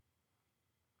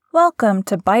Welcome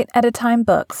to Bite at a Time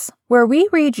Books, where we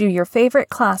read you your favorite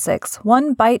classics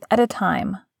one bite at a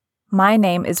time. My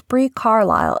name is Bree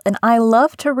Carlisle, and I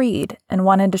love to read and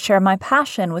wanted to share my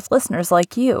passion with listeners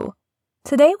like you.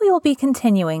 Today we will be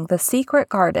continuing The Secret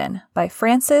Garden by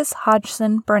Frances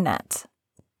Hodgson Burnett.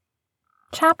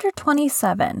 Chapter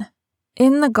 27.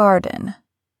 In the Garden.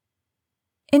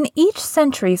 In each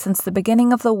century since the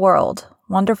beginning of the world,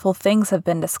 wonderful things have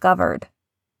been discovered.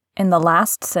 In the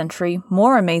last century,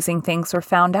 more amazing things were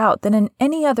found out than in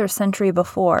any other century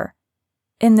before.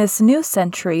 In this new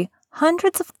century,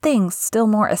 hundreds of things still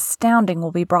more astounding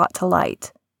will be brought to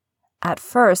light. At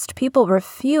first, people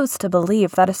refuse to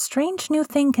believe that a strange new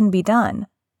thing can be done,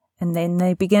 and then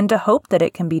they begin to hope that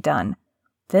it can be done.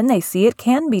 Then they see it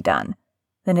can be done.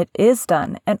 Then it is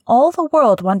done, and all the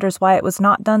world wonders why it was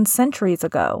not done centuries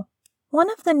ago. One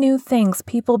of the new things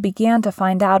people began to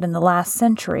find out in the last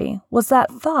century was that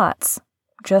thoughts,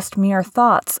 just mere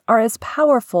thoughts, are as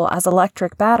powerful as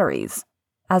electric batteries,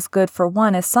 as good for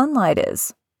one as sunlight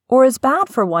is, or as bad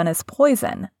for one as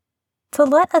poison. To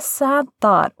let a sad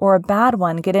thought or a bad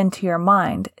one get into your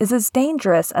mind is as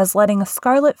dangerous as letting a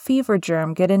scarlet fever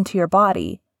germ get into your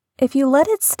body. If you let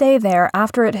it stay there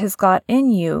after it has got in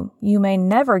you, you may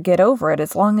never get over it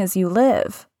as long as you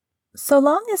live. So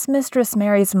long as Mistress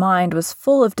Mary's mind was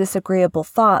full of disagreeable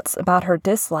thoughts about her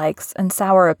dislikes and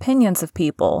sour opinions of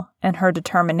people, and her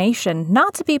determination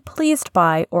not to be pleased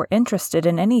by or interested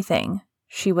in anything,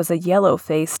 she was a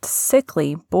yellow-faced,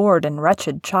 sickly, bored, and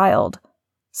wretched child.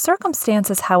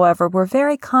 Circumstances, however, were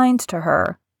very kind to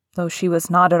her, though she was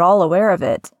not at all aware of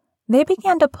it. They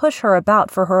began to push her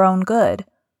about for her own good.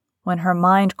 When her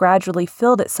mind gradually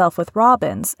filled itself with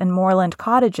robins and moorland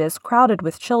cottages crowded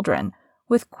with children,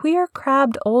 with queer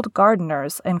crabbed old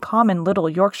gardeners and common little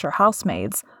Yorkshire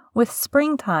housemaids, with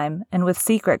springtime and with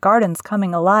secret gardens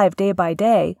coming alive day by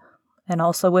day, and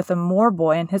also with a moor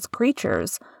boy and his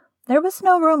creatures, there was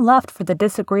no room left for the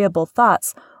disagreeable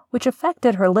thoughts which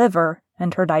affected her liver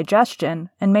and her digestion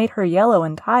and made her yellow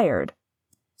and tired.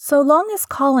 So long as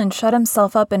Colin shut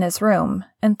himself up in his room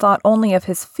and thought only of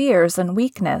his fears and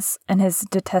weakness and his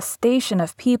detestation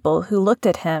of people who looked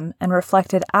at him and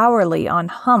reflected hourly on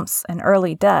humps and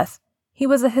early death, he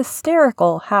was a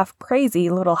hysterical, half-crazy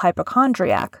little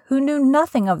hypochondriac who knew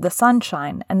nothing of the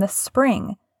sunshine and the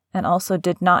spring, and also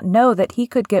did not know that he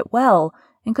could get well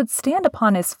and could stand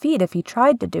upon his feet if he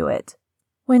tried to do it.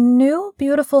 When new,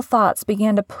 beautiful thoughts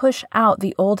began to push out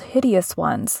the old hideous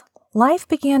ones, life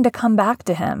began to come back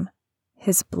to him.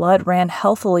 His blood ran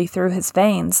healthily through his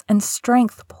veins, and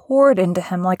strength poured into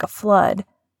him like a flood.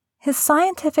 His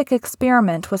scientific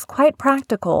experiment was quite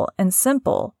practical and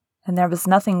simple, and there was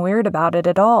nothing weird about it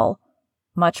at all.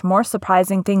 Much more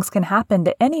surprising things can happen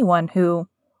to anyone who,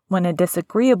 when a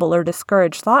disagreeable or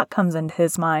discouraged thought comes into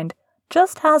his mind,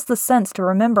 just has the sense to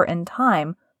remember in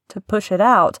time to push it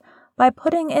out by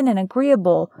putting in an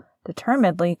agreeable,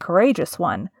 determinedly courageous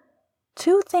one.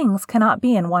 Two things cannot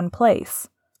be in one place.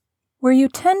 Where you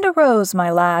tend a rose, my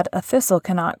lad, a thistle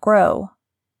cannot grow.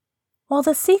 While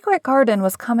the secret garden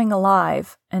was coming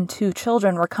alive, and two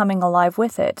children were coming alive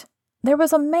with it, there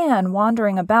was a man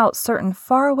wandering about certain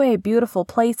faraway beautiful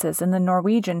places in the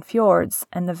Norwegian fjords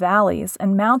and the valleys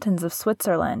and mountains of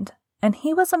Switzerland, and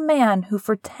he was a man who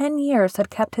for 10 years had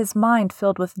kept his mind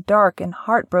filled with dark and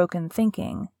heartbroken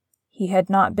thinking. He had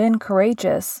not been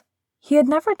courageous. He had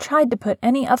never tried to put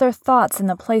any other thoughts in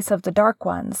the place of the dark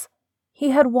ones.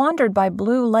 He had wandered by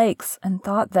blue lakes and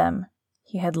thought them.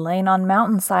 He had lain on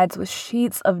mountainsides with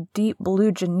sheets of deep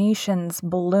blue gentians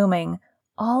blooming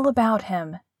all about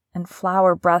him, and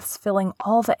flower breaths filling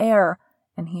all the air,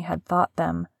 and he had thought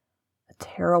them. A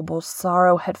terrible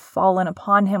sorrow had fallen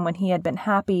upon him when he had been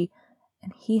happy,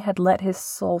 and he had let his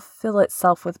soul fill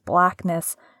itself with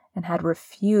blackness, and had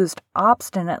refused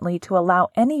obstinately to allow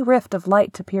any rift of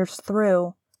light to pierce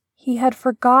through. He had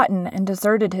forgotten and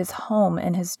deserted his home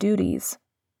and his duties.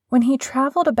 When he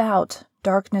traveled about,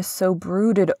 darkness so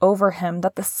brooded over him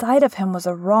that the sight of him was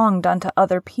a wrong done to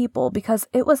other people, because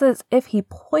it was as if he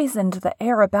poisoned the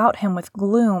air about him with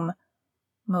gloom.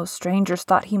 Most strangers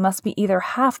thought he must be either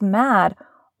half mad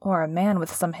or a man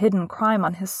with some hidden crime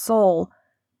on his soul.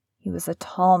 He was a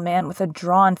tall man with a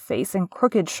drawn face and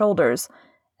crooked shoulders,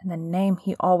 and the name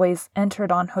he always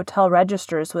entered on hotel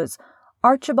registers was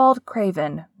Archibald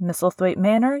Craven, Misselthwaite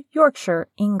Manor, Yorkshire,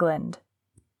 England.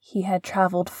 He had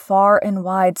travelled far and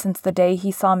wide since the day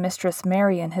he saw Mistress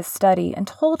Mary in his study and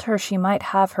told her she might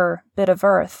have her bit of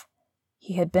earth.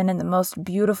 He had been in the most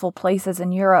beautiful places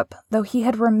in Europe, though he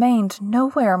had remained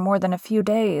nowhere more than a few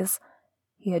days.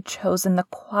 He had chosen the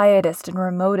quietest and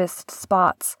remotest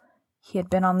spots. He had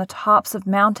been on the tops of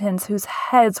mountains whose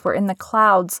heads were in the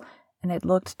clouds, and had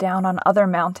looked down on other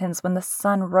mountains when the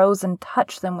sun rose and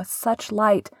touched them with such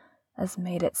light as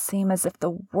made it seem as if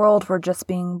the world were just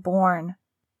being born.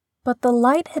 But the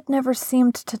light had never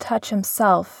seemed to touch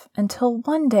himself until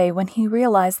one day when he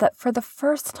realized that for the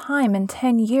first time in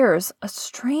 10 years, a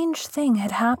strange thing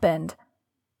had happened.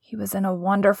 He was in a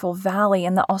wonderful valley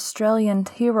in the Australian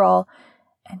Tyrol,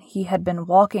 and he had been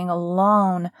walking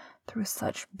alone through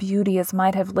such beauty as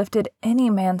might have lifted any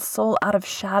man's soul out of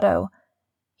shadow.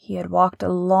 He had walked a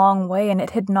long way, and it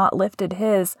had not lifted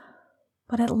his,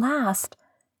 but at last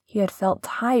he had felt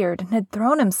tired and had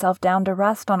thrown himself down to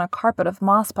rest on a carpet of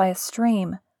moss by a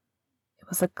stream. It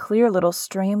was a clear little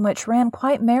stream which ran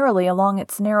quite merrily along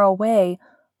its narrow way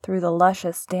through the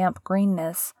luscious damp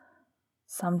greenness.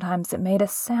 Sometimes it made a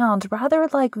sound rather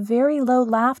like very low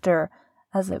laughter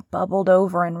as it bubbled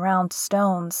over in round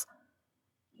stones.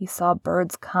 He saw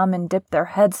birds come and dip their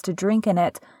heads to drink in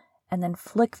it, and then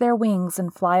flick their wings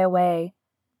and fly away.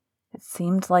 It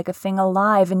seemed like a thing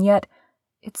alive, and yet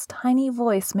its tiny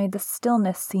voice made the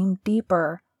stillness seem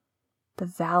deeper. The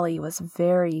valley was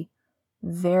very,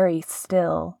 very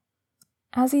still.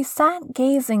 As he sat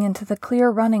gazing into the clear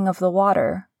running of the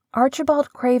water,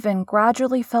 Archibald Craven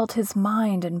gradually felt his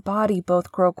mind and body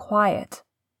both grow quiet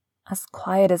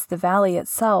as the valley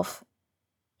itself.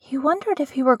 He wondered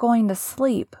if he were going to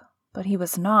sleep, but he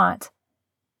was not.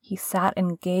 He sat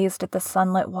and gazed at the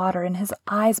sunlit water, and his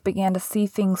eyes began to see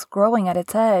things growing at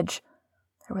its edge.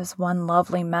 There was one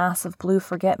lovely mass of blue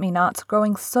forget-me-nots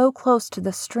growing so close to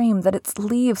the stream that its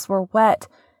leaves were wet,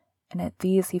 and at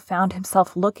these he found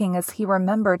himself looking as he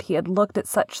remembered he had looked at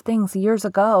such things years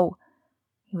ago.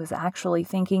 He was actually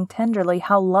thinking tenderly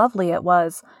how lovely it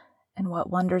was, and what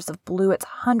wonders of blue its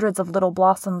hundreds of little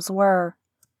blossoms were.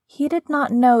 He did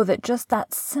not know that just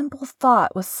that simple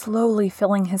thought was slowly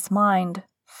filling his mind,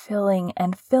 filling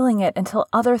and filling it until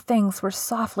other things were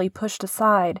softly pushed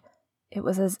aside. It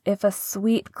was as if a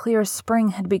sweet, clear spring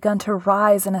had begun to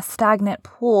rise in a stagnant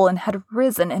pool and had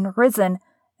risen and risen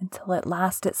until at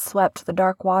last it swept the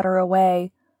dark water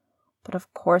away. But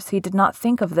of course he did not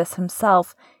think of this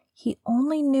himself. He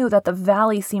only knew that the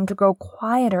valley seemed to grow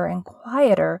quieter and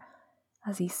quieter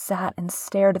as he sat and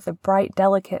stared at the bright,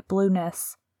 delicate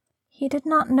blueness. He did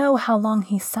not know how long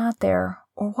he sat there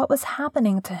or what was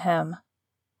happening to him.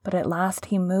 But at last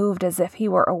he moved as if he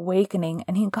were awakening,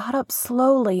 and he got up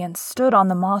slowly and stood on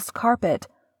the moss carpet,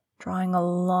 drawing a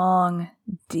long,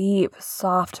 deep,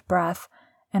 soft breath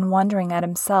and wondering at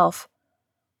himself.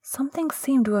 Something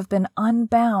seemed to have been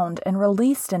unbound and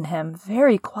released in him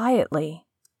very quietly.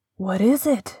 "What is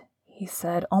it?" he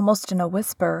said, almost in a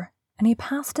whisper, and he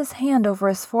passed his hand over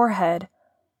his forehead.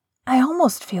 "I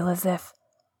almost feel as if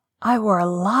I were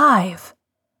alive."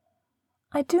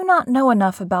 I do not know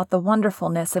enough about the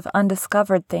wonderfulness of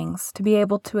undiscovered things to be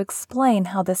able to explain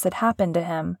how this had happened to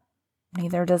him.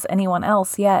 Neither does anyone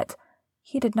else yet.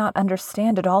 He did not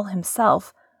understand it all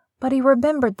himself, but he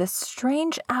remembered this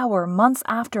strange hour months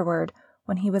afterward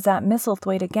when he was at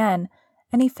Misselthwaite again,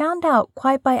 and he found out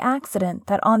quite by accident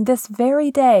that on this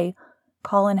very day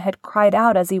Colin had cried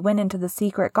out as he went into the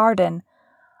secret garden,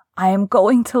 "I am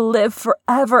going to live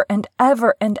forever and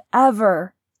ever and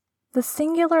ever." The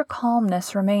singular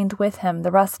calmness remained with him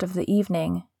the rest of the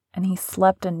evening, and he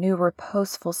slept a new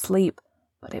reposeful sleep,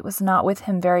 but it was not with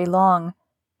him very long.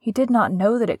 He did not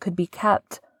know that it could be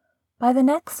kept. By the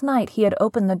next night he had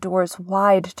opened the doors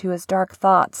wide to his dark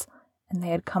thoughts, and they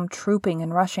had come trooping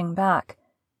and rushing back.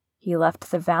 He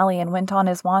left the valley and went on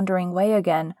his wandering way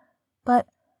again, but,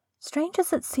 strange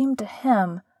as it seemed to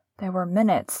him, there were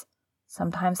minutes,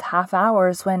 sometimes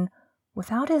half-hours, when,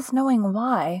 without his knowing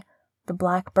why, the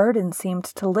black burden seemed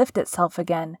to lift itself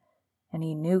again, and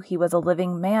he knew he was a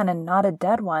living man and not a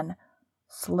dead one.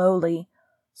 Slowly,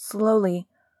 slowly,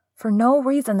 for no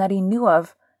reason that he knew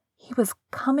of, he was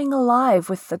coming alive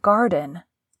with the garden.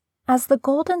 As the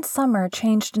golden summer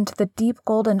changed into the deep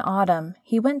golden autumn,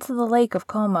 he went to the lake of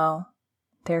Como.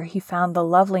 There he found the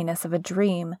loveliness of a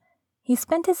dream. He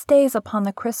spent his days upon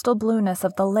the crystal blueness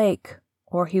of the lake,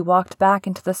 or he walked back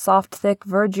into the soft, thick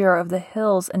verdure of the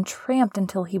hills and tramped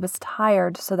until he was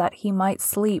tired so that he might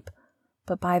sleep.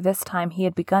 But by this time he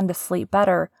had begun to sleep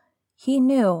better. He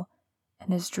knew,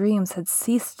 and his dreams had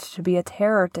ceased to be a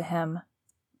terror to him.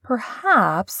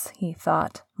 "Perhaps," he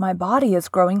thought, "my body is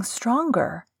growing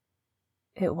stronger."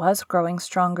 It was growing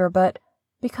stronger, but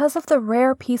because of the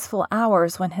rare peaceful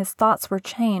hours when his thoughts were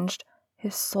changed,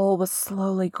 his soul was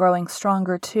slowly growing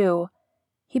stronger too.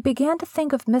 He began to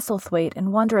think of Misselthwaite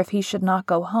and wonder if he should not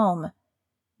go home.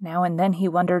 Now and then he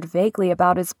wondered vaguely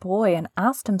about his boy and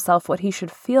asked himself what he should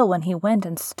feel when he went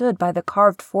and stood by the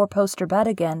carved four-poster bed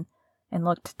again and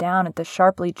looked down at the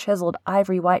sharply chiseled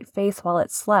ivory-white face while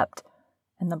it slept,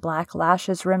 and the black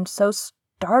lashes rimmed so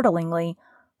startlingly,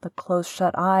 the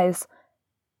close-shut eyes.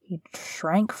 He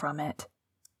shrank from it.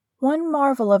 One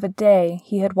marvel of a day,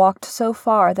 he had walked so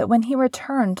far that when he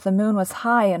returned the moon was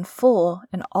high and full,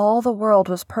 and all the world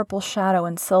was purple shadow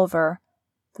and silver.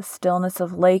 The stillness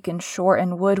of lake and shore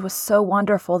and wood was so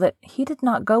wonderful that he did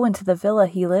not go into the villa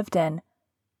he lived in.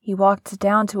 He walked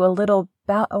down to a little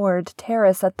bowered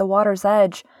terrace at the water's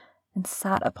edge and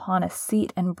sat upon a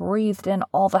seat and breathed in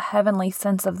all the heavenly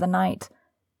scents of the night.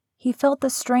 He felt the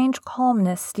strange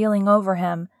calmness stealing over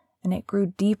him, and it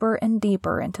grew deeper and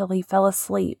deeper until he fell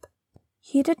asleep.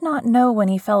 He did not know when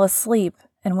he fell asleep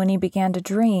and when he began to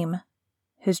dream.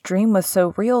 His dream was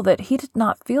so real that he did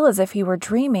not feel as if he were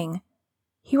dreaming.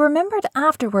 He remembered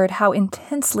afterward how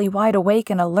intensely wide awake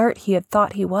and alert he had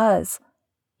thought he was.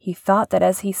 He thought that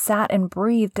as he sat and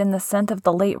breathed in the scent of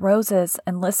the late roses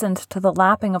and listened to the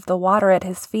lapping of the water at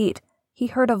his feet, he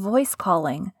heard a voice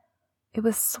calling. It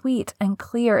was sweet and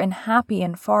clear and happy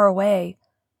and far away.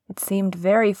 It seemed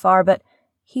very far, but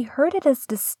he heard it as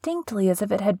distinctly as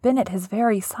if it had been at his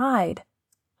very side.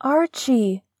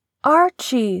 "Archie!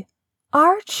 Archie!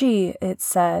 Archie!" it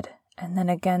said, and then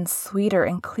again sweeter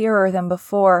and clearer than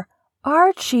before.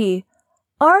 "Archie!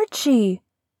 Archie!"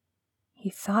 He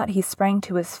thought he sprang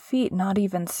to his feet, not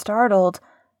even startled.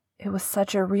 It was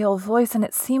such a real voice, and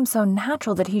it seemed so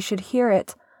natural that he should hear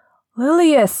it.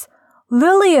 "Lilias!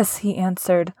 Lilias!" he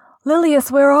answered.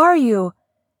 "Lilias, where are you?"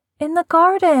 "In the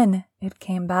garden," it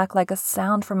came back like a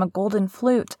sound from a golden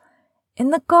flute. "In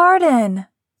the garden."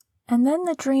 And then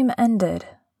the dream ended,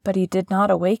 but he did not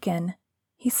awaken.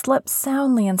 He slept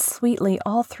soundly and sweetly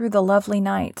all through the lovely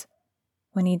night.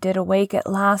 When he did awake at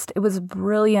last, it was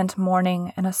brilliant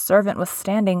morning, and a servant was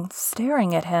standing,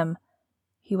 staring at him.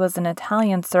 He was an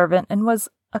Italian servant, and was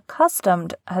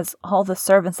accustomed, as all the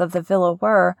servants of the villa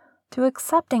were, to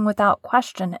accepting without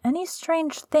question any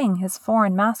strange thing his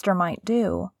foreign master might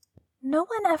do. No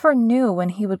one ever knew when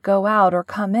he would go out or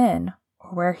come in,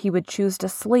 or where he would choose to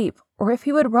sleep, or if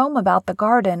he would roam about the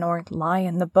garden or lie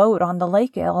in the boat on the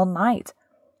lake all night.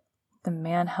 The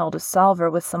man held a salver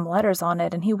with some letters on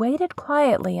it, and he waited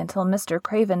quietly until Mr.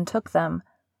 Craven took them.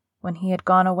 When he had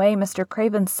gone away, Mr.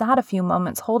 Craven sat a few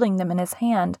moments holding them in his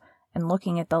hand and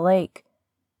looking at the lake.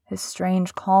 His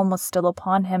strange calm was still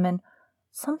upon him, and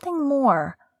something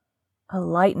more. A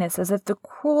lightness, as if the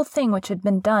cruel thing which had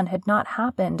been done had not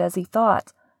happened as he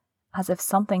thought, as if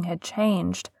something had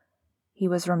changed. He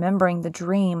was remembering the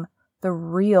dream, the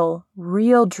real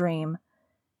dream.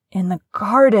 "In the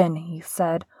garden," he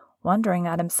said, wondering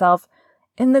at himself.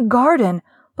 "In the garden,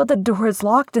 but the door is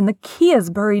locked and the key is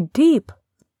buried deep."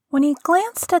 When he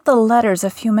glanced at the letters a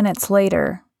few minutes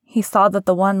later, he saw that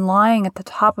the one lying at the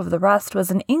top of the rest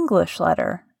was an English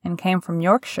letter and came from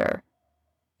Yorkshire.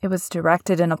 It was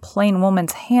directed in a plain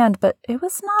woman's hand, but it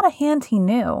was not a hand he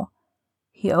knew.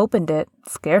 He opened it,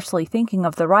 scarcely thinking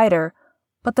of the writer,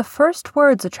 but the first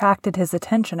words attracted his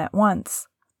attention at once.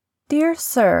 "Dear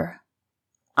Sir,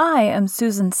 I am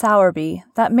Susan Sowerby,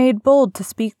 that made bold to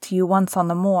speak to you once on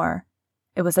the moor.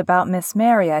 It was about Miss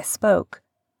Mary I spoke.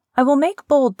 I will make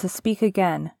bold to speak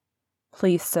again.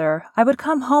 Please, sir, I would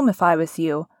come home if I was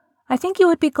you. I think you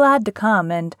would be glad to come,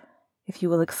 and if you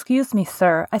will excuse me,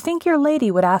 sir, I think your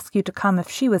lady would ask you to come if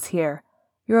she was here.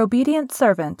 Your obedient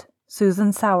servant,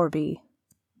 Susan Sowerby."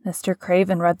 Mr.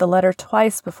 Craven read the letter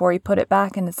twice before he put it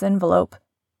back in its envelope.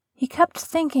 He kept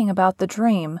thinking about the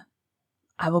dream.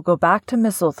 "I will go back to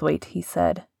Misselthwaite," he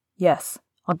said. "Yes,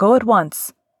 I'll go at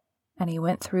once." And he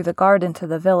went through the garden to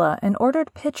the villa and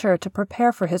ordered Pitcher to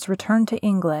prepare for his return to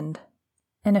England.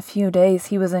 In a few days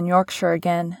he was in Yorkshire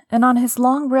again, and on his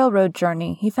long railroad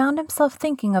journey he found himself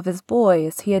thinking of his boy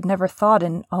as he had never thought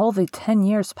in all the 10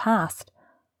 years past.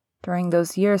 During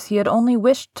those years he had only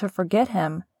wished to forget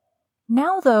him.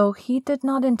 Now, though, he did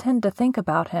not intend to think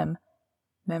about him.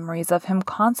 Memories of him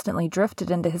constantly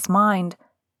drifted into his mind.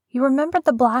 He remembered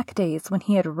the black days when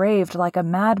he had raved like a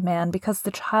madman because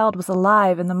the child was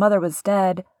alive and the mother was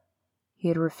dead. He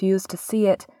had refused to see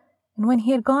it, and when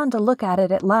he had gone to look at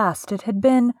it at last, it had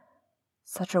been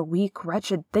such a weak,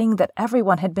 wretched thing that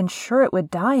everyone had been sure it would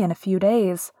die in a few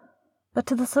days. But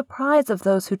to the surprise of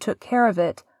those who took care of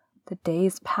it, the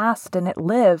days passed and it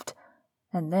lived,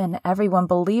 and then everyone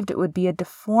believed it would be a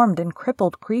deformed and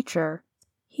crippled creature.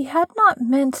 He had not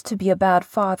meant to be a bad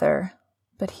father,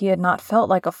 but he had not felt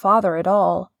like a father at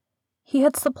all. He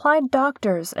had supplied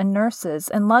doctors and nurses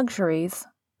and luxuries,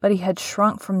 but he had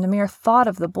shrunk from the mere thought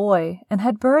of the boy and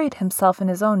had buried himself in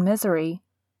his own misery.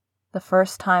 The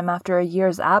first time after a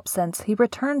year's absence he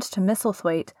returned to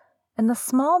Misselthwaite, and the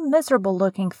small,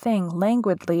 miserable-looking thing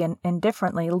languidly and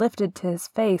indifferently lifted to his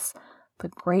face the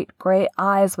great grey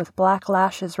eyes with black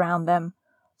lashes round them,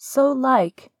 so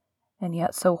like, and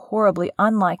yet so horribly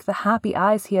unlike the happy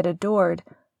eyes he had adored.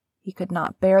 He could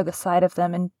not bear the sight of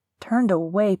them, and turned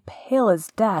away pale as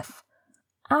death.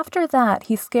 After that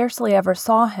he scarcely ever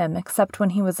saw him except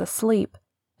when he was asleep,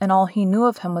 and all he knew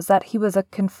of him was that he was a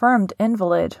confirmed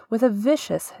invalid with a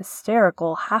vicious,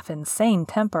 hysterical, half-insane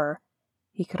temper.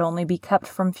 He could only be kept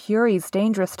from furies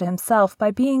dangerous to himself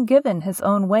by being given his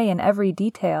own way in every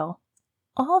detail.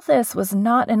 All this was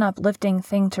not an uplifting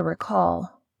thing to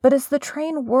recall, but as the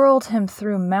train whirled him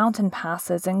through mountain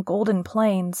passes and golden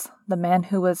plains, the man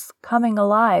who was coming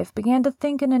alive began to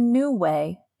think in a new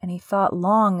way, and he thought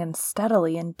long and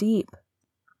steadily and deep.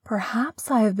 "Perhaps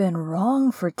I have been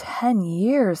wrong for 10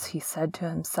 years, he said to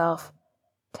himself.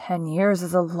 10 years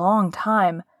is a long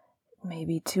time. It may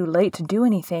be too late to do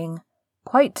anything.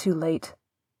 Quite too late.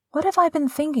 What have I been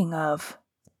thinking of?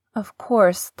 Of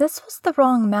course, this was the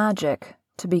wrong magic,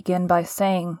 to begin by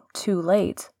saying too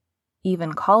late.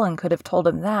 Even Colin could have told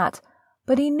him that,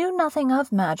 but he knew nothing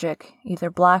of magic,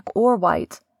 either black or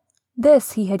white.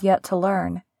 This he had yet to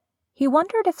learn. He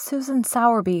wondered if Susan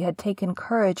Sowerby had taken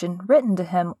courage and written to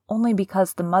him only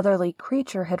because the motherly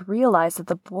creature had realized that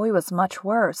the boy was much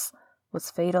worse,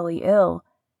 was fatally ill.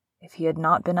 If he had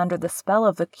not been under the spell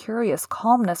of the curious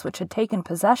calmness which had taken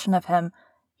possession of him,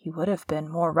 he would have been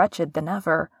more wretched than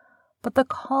ever. But the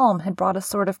calm had brought a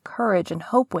sort of courage and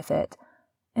hope with it.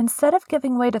 Instead of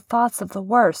giving way to thoughts of the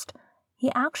worst,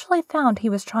 he actually found he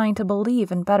was trying to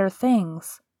believe in better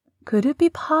things. "Could it be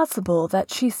possible that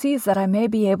she sees that I may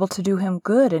be able to do him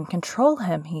good and control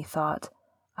him?" he thought.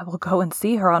 "I will go and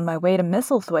see her on my way to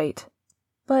Misselthwaite."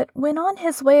 But when on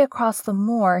his way across the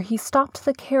moor he stopped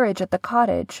the carriage at the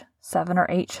cottage, 7 or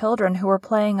 8 children who were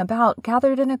playing about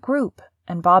gathered in a group,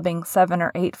 and bobbing 7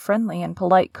 or 8 friendly and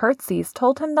polite curtsies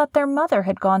told him that their mother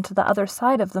had gone to the other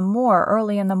side of the moor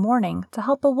early in the morning to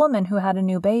help a woman who had a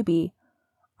new baby.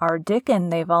 Our Dickon,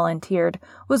 they volunteered,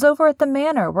 was over at the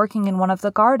manor working in one of the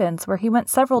gardens where he went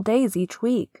several days each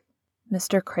week.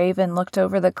 Mr. Craven looked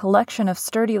over the collection of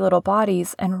sturdy little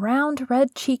bodies and round,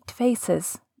 red-cheeked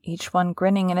faces, each one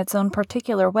grinning in its own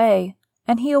particular way,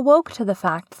 and he awoke to the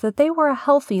fact that they were a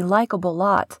healthy, likable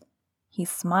lot. He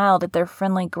smiled at their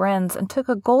friendly grins and took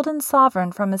a golden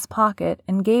sovereign from his pocket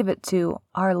and gave it to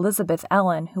our Elizabeth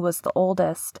Ellen, who was the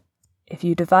oldest. "If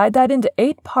you divide that into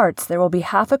 8 parts, there will be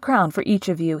half a crown for each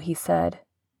of you," he said.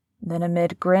 Then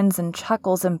amid grins and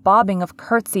chuckles and bobbing of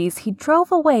curtsies, he drove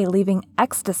away, leaving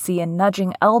ecstasy and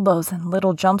nudging elbows and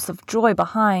little jumps of joy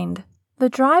behind. The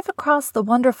drive across the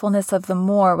wonderfulness of the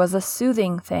moor was a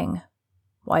soothing thing.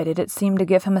 Why did it seem to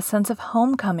give him a sense of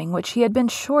homecoming which he had been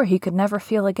sure he could never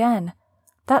feel again?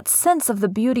 That sense of the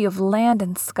beauty of land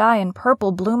and sky and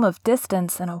purple bloom of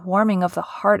distance, and a warming of the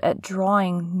heart at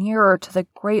drawing nearer to the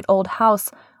great old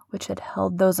house which had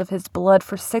held those of his blood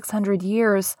for 600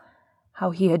 years.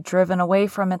 How he had driven away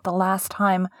from it the last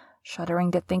time,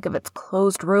 shuddering to think of its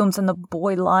closed rooms and the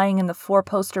boy lying in the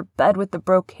 4-poster bed with the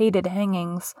brocaded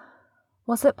hangings.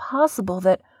 Was it possible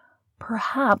that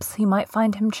perhaps he might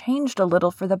find him changed a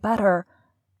little for the better,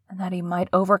 and that he might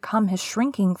overcome his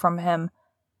shrinking from him?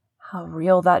 How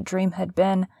real that dream had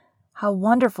been! How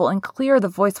wonderful and clear the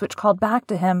voice which called back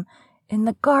to him, "In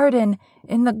the garden!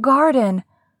 In the garden!"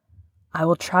 "I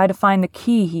will try to find the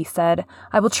key," he said.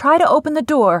 "I will try to open the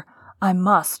door. I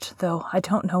must, though I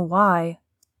don't know why."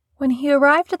 When he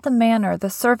arrived at the manor, the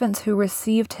servants who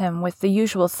received him with the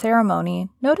usual ceremony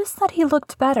noticed that he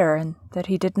looked better, and that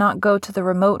he did not go to the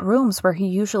remote rooms where he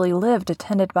usually lived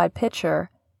attended by Pitcher.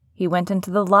 He went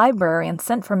into the library and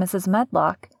sent for Mrs.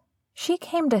 Medlock. She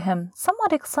came to him,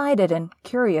 somewhat excited and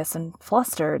curious and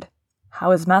flustered.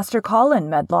 "How is Master Colin,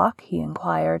 Medlock?" he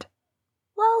inquired.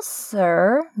 "Well,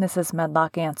 sir," Mrs.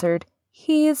 Medlock answered,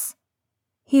 he's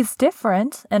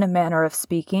different, in a manner of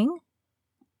speaking."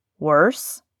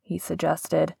 "Worse?" he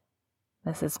suggested.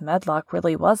 Mrs. Medlock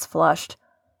really was flushed.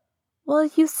 "Well,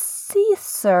 you see,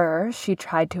 sir," she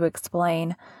tried to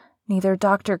explain, "neither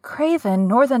Dr. Craven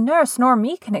nor the nurse nor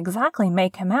me can exactly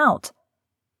make him out."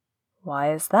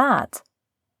 "Why is that?"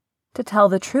 "To tell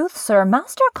the truth, sir,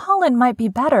 Master Colin might be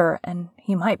better, and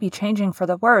he might be changing for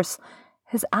the worse.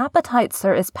 His appetite,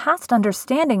 sir, is past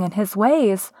understanding in his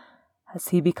ways." "Has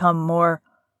he become more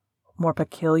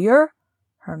peculiar?"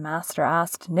 her master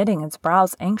asked, knitting his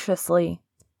brows anxiously.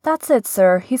 "That's it,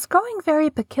 sir. He's growing very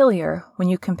peculiar, when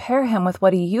you compare him with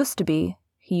what he used to be.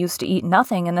 He used to eat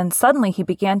nothing, and then suddenly he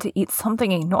began to eat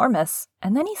something enormous,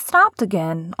 and then he stopped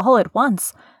again, all at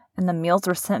once, and the meals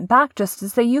were sent back just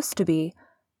as they used to be.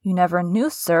 You never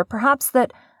knew, sir, perhaps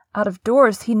that out of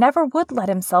doors he never would let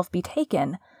himself be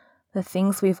taken. The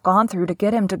things we've gone through to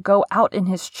get him to go out in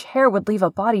his chair would leave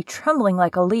a body trembling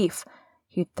like a leaf.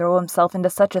 He'd throw himself into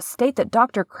such a state that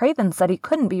Dr. Craven said he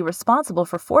couldn't be responsible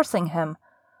for forcing him.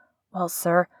 Well,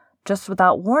 sir, just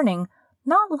without warning,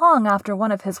 not long after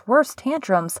one of his worst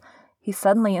tantrums, he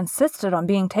suddenly insisted on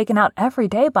being taken out every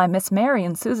day by Miss Mary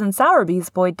and Susan Sowerby's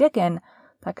boy Dickon,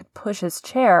 that could push his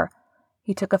chair.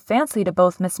 He took a fancy to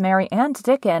both Miss Mary and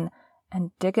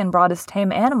Dickon brought his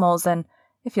tame animals, and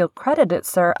if you'll credit it,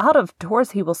 sir, out of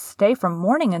doors he will stay from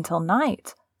morning until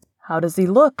night. How does he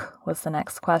look? Was the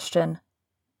next question.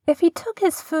 If he took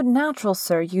his food natural,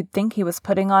 sir, you'd think he was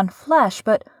putting on flesh,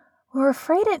 but we're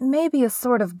afraid it may be a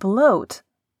sort of bloat.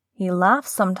 He laughs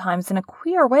sometimes in a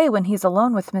queer way when he's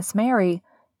alone with Miss Mary.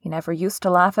 He never used to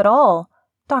laugh at all.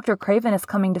 Dr. Craven is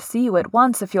coming to see you at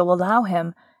once if you'll allow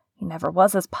him. He never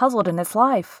was as puzzled in his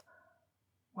life.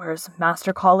 Where's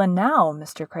Master Colin now?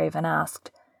 Mr. Craven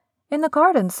asked. In the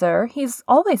garden, sir. He's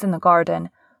always in the garden,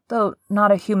 though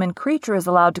not a human creature is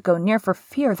allowed to go near for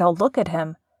fear they'll look at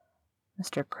him.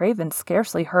 Mr. Craven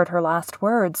scarcely heard her last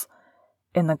words.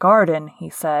 In the garden, he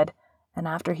said, and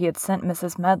after he had sent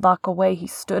Mrs. Medlock away he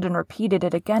stood and repeated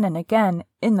it again and again,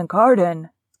 in the garden.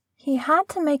 He had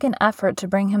to make an effort to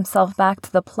bring himself back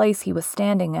to the place he was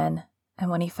standing in, and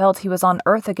when he felt he was on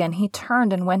earth again he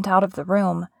turned and went out of the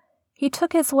room. He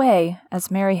took his way, as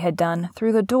Mary had done,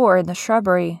 through the door in the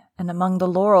shrubbery, and among the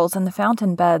laurels and the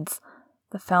fountain beds.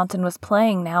 The fountain was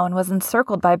playing now and was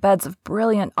encircled by beds of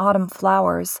brilliant autumn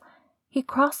flowers. He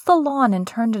crossed the lawn and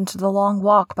turned into the long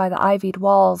walk by the ivied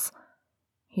walls.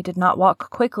 He did not walk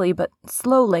quickly, but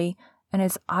slowly, and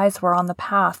his eyes were on the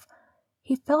path.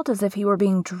 He felt as if he were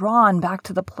being drawn back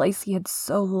to the place he had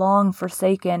so long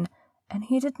forsaken, and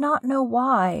he did not know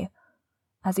why.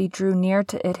 As he drew near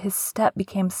to it, his step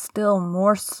became still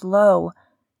more slow.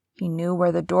 He knew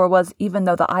where the door was, even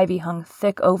though the ivy hung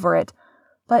thick over it,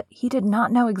 but he did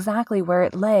not know exactly where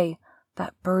it lay,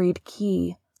 that buried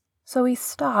key. So he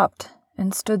stopped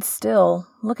and stood still,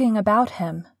 looking about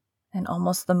him, and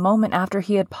almost the moment after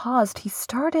he had paused, he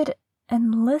started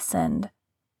and listened,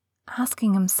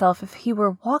 asking himself if he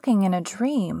were walking in a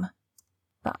dream.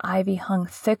 The ivy hung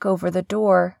thick over the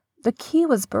door. The key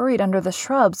was buried under the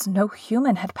shrubs. No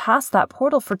human had passed that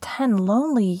portal for 10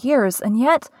 lonely years, and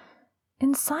yet,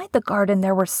 inside the garden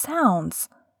there were sounds.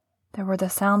 There were the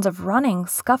sounds of running,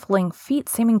 scuffling feet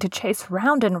seeming to chase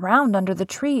round and round under the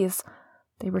trees.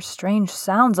 They were strange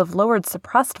sounds of lowered,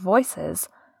 suppressed voices,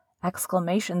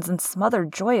 exclamations and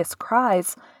smothered, joyous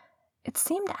cries. It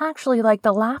seemed actually like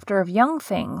the laughter of young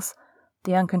things,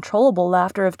 the uncontrollable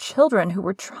laughter of children who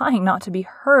were trying not to be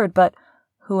heard, but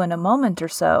who in a moment or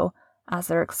so, as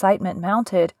their excitement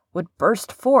mounted, would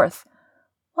burst forth.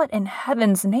 What in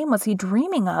heaven's name was he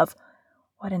dreaming of?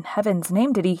 What in heaven's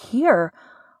name did he hear?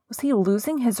 Was he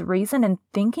losing his reason and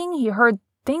thinking he heard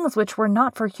things which were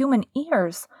not for human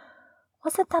ears?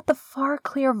 Was it that the far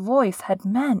clear voice had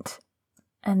meant?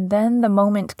 And then the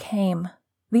moment came,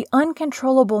 the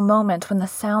uncontrollable moment when the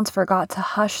sounds forgot to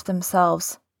hush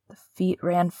themselves. The feet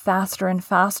ran faster and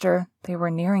faster. They were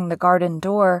nearing the garden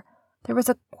door. There was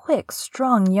a quick,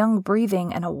 strong young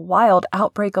breathing and a wild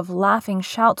outbreak of laughing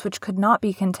shouts which could not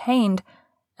be contained,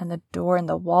 and the door in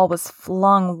the wall was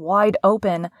flung wide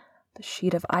open, the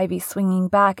sheet of ivy swinging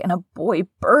back, and a boy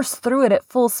burst through it at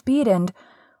full speed and,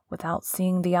 without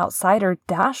seeing the outsider,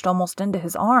 dashed almost into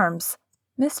his arms.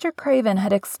 Mr. Craven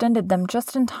had extended them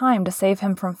just in time to save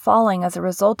him from falling as a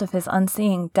result of his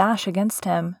unseeing dash against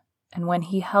him, and when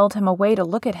he held him away to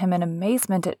look at him in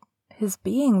amazement at his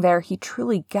being there, he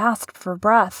truly gasped for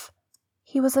breath.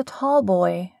 He was a tall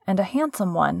boy, and a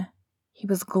handsome one. He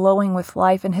was glowing with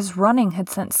life, and his running had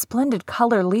sent splendid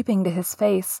color leaping to his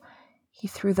face. He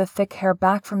threw the thick hair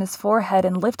back from his forehead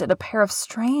and lifted a pair of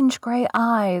strange gray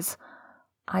eyes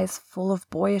full of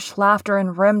boyish laughter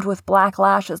and rimmed with black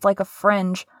lashes like a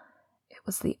fringe. It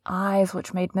was the eyes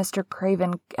which made Mr.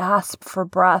 Craven gasp for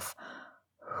breath.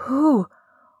 "Who?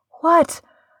 What?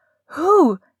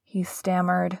 Who?" he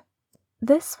stammered.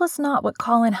 This was not what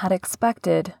Colin had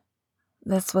expected.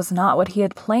 This was not what he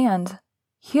had planned.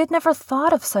 He had never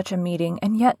thought of such a meeting,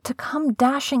 and yet to come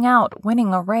dashing out,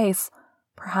 winning a race,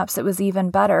 perhaps it was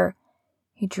even better.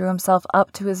 He drew himself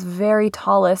up to his very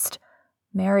tallest.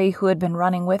 Mary, who had been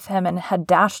running with him and had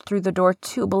dashed through the door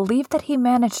too, believed that he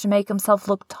managed to make himself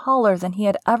look taller than he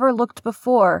had ever looked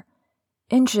before,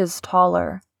 inches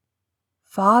taller.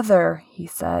 "Father," he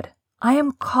said, "I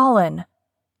am Colin.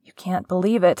 You can't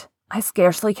believe it. I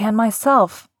scarcely can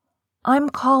myself. I'm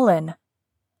Colin."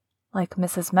 Like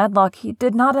Mrs. Medlock, he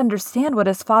did not understand what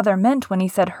his father meant when he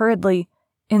said hurriedly,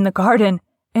 "In the garden!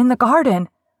 In the garden!"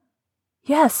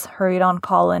 "Yes," hurried on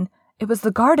Colin, "it was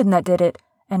the garden that did it,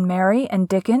 and Mary and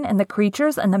Dickon and the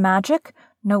creatures and the magic.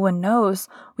 No one knows.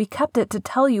 We kept it to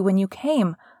tell you when you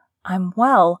came. I'm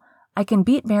well. I can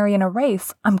beat Mary in a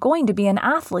race. I'm going to be an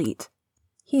athlete."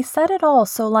 He said it all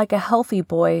so like a healthy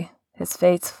boy, his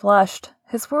face flushed,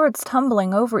 his words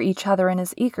tumbling over each other in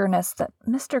his eagerness, that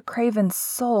Mr. Craven's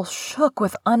soul shook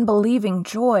with unbelieving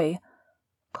joy.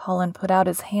 Colin put out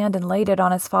his hand and laid it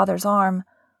on his father's arm.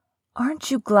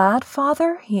 "Aren't you glad,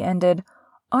 Father?" he ended.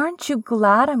 "Aren't you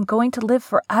glad I'm going to live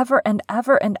forever and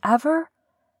ever and ever?"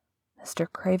 Mr.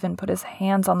 Craven put his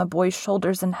hands on the boy's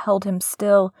shoulders and held him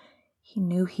still. He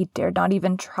knew he dared not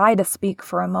even try to speak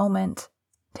for a moment.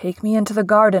 "Take me into the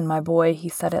garden, my boy," he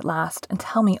said at last, "and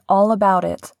tell me all about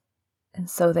it." And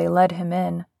so they led him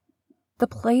in. The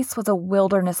place was a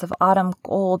wilderness of autumn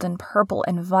gold and purple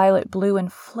and violet blue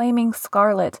and flaming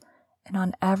scarlet, and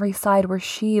on every side were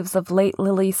sheaves of late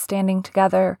lilies standing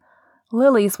together,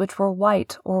 lilies which were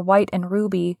white or white and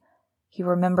ruby. He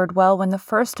remembered well when the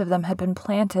first of them had been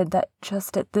planted that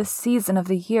just at this season of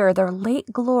the year their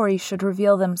late glories should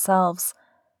reveal themselves.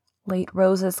 Late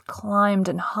roses climbed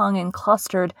and hung and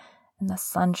clustered, and the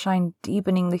sunshine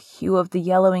deepening the hue of the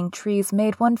yellowing trees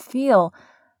made one feel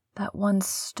that one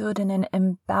stood in an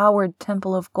embowered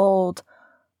temple of gold.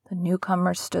 The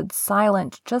newcomer stood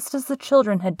silent, just as the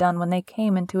children had done when they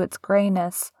came into its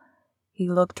grayness. He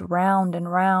looked round and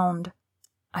round.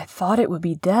 "I thought it would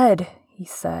be dead," he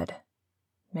said.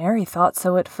 "Mary thought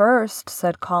so at first,"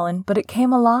 said Colin, "but it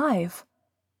came alive."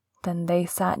 Then they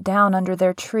sat down under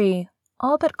their tree,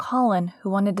 all but Colin, who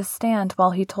wanted to stand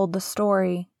while he told the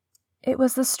story. It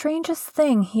was the strangest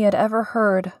thing he had ever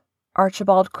heard.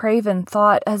 Archibald Craven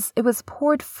thought as it was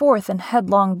poured forth in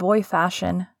headlong boy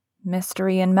fashion.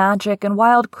 Mystery and magic and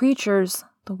wild creatures,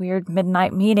 the weird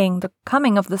midnight meeting, the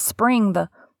coming of the spring, the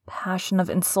passion of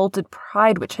insulted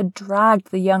pride which had dragged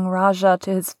the young Rajah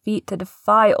to his feet to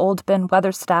defy old Ben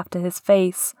Weatherstaff to his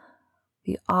face,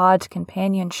 the odd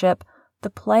companionship, the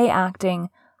play acting,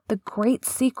 the great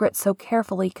secret so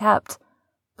carefully kept.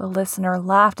 The listener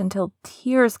laughed until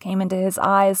tears came into his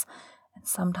eyes, and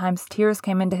sometimes tears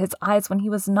came into his eyes when he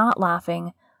was not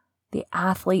laughing. The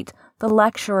athlete, the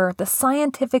lecturer, the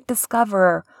scientific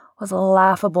discoverer was a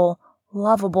laughable,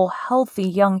 lovable, healthy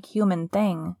young human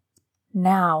thing.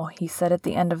 "Now," he said at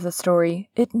the end of the story,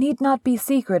 "it need not be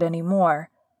secret any more.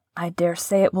 I dare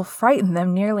say it will frighten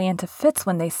them nearly into fits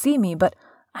when they see me, but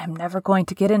I am never going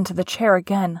to get into the chair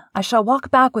again. I shall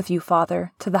walk back with you,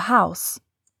 Father, to the house."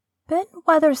 Ben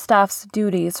Weatherstaff's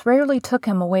duties rarely took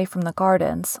him away from the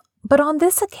gardens, but on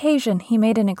this occasion he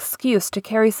made an excuse to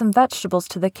carry some vegetables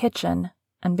to the kitchen,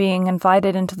 and being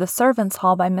invited into the servants'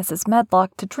 hall by Mrs.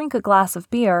 Medlock to drink a glass of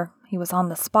beer, he was on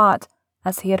the spot,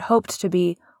 as he had hoped to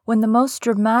be, when the most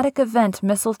dramatic event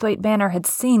Misselthwaite Manor had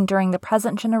seen during the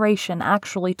present generation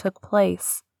actually took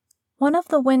place. One of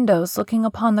the windows looking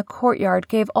upon the courtyard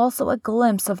gave also a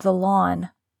glimpse of the lawn.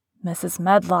 Mrs.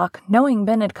 Medlock, knowing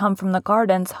Ben had come from the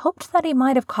gardens, hoped that he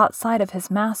might have caught sight of his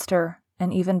master,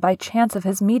 and even by chance of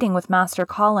his meeting with Master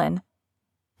Colin.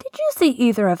 "Did you see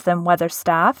either of them,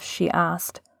 Weatherstaff?" she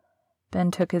asked. Ben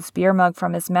took his beer mug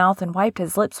from his mouth and wiped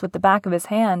his lips with the back of his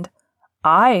hand.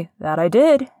 "Aye, that I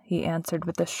did," he answered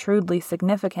with a shrewdly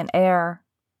significant air.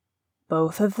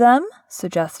 "Both of them?"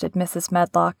 suggested Mrs.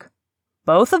 Medlock.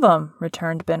 "Both of 'em,"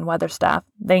 returned Ben Weatherstaff.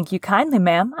 "Thank you kindly,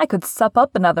 ma'am. I could sup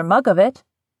up another mug of it."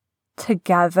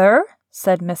 "Together?"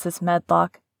 said Mrs.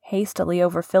 Medlock, hastily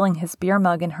overfilling his beer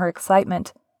mug in her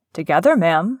excitement. "Together,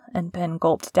 ma'am," and Ben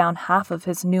gulped down half of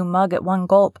his new mug at one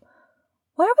gulp.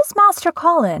 "Where was Master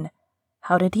Colin?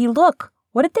 How did he look?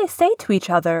 What did they say to each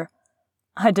other?"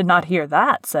 "I did not hear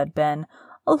that," said Ben,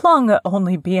 "along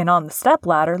only being on the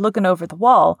step-ladder looking over the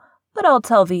wall, but I'll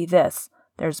tell thee this.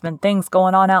 There's been things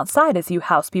going on outside as you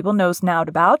house people knows nowt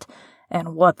about,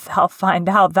 and what thou'll find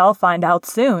out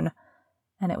soon."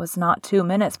 And it was not 2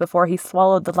 minutes before he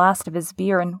swallowed the last of his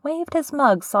beer and waved his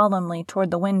mug solemnly toward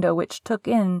the window which took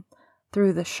in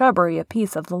through the shrubbery a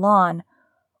piece of the lawn.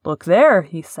 "Look there,"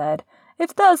 he said.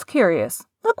 "If thou's curious,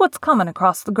 look what's coming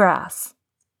across the grass."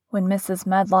 When Mrs.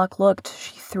 Medlock looked,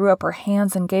 she threw up her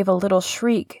hands and gave a little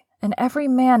shriek, and every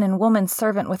man and woman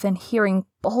servant within hearing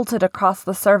bolted across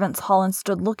the servants' hall and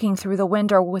stood looking through the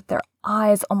window with their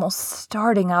eyes almost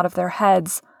starting out of their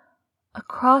heads.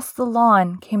 Across the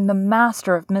lawn came the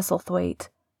master of Misselthwaite,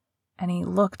 and he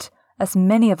looked as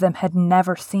many of them had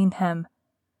never seen him.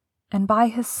 And by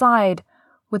his side,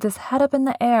 with his head up in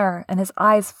the air and his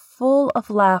eyes full of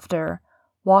laughter,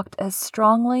 walked as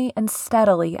strongly and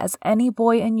steadily as any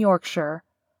boy in Yorkshire,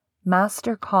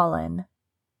 Master Colin.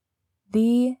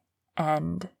 The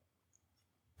end.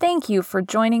 Thank you for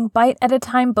joining Bite at a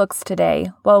Time Books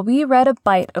today while we read a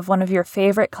bite of one of your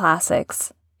favorite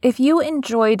classics. If you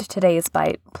enjoyed today's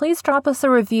bite, please drop us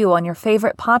a review on your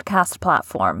favorite podcast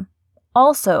platform.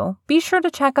 Also, be sure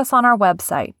to check us on our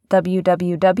website,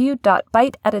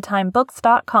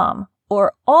 www.biteatatimebooks.com,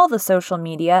 or all the social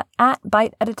media at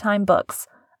Bite at a Time Books.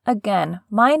 Again,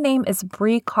 my name is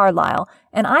Bree Carlisle,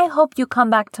 and I hope you come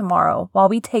back tomorrow while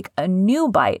we take a new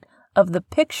bite of The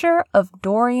Picture of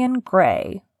Dorian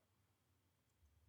Gray.